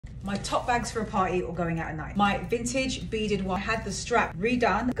My top bags for a party or going out at night. My vintage beaded one. I had the strap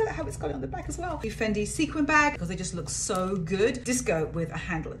redone. Look at how it's got it on the back as well. The Fendi sequin bag, because they just look so good. Disco with a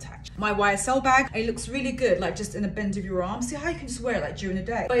handle attached. My YSL bag, it looks really good, like just in the bend of your arm. See how you can just wear it like during the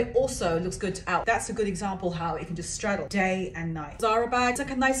day. But it also looks good out. That's a good example how it can just straddle day and night. Zara bag, it's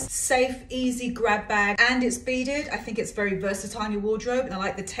like a nice, safe, easy grab bag. And it's beaded. I think it's very versatile in your wardrobe and I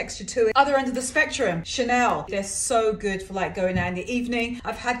like the texture to it. Other end of the spectrum, Chanel. They're so good for like going out in the evening.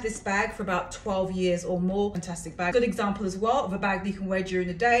 I've had this bag for about 12 years or more. Fantastic bag. Good example as well of a bag that you can wear during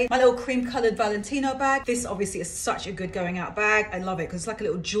the day. My little cream colored Valentino bag. This obviously is such a good going out bag. I love it because it's like a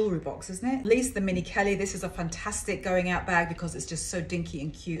little jewelry box, isn't it? At least the Mini Kelly. This is a fantastic going out bag because it's just so dinky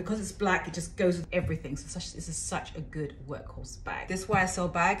and cute. Because it's black, it just goes with everything. So this is such a good workhorse bag. This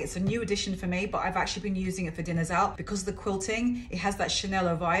YSL bag, it's a new addition for me, but I've actually been using it for dinners out because of the quilting. It has that Chanel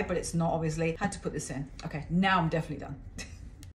vibe, but it's not obviously. Had to put this in. Okay, now I'm definitely done.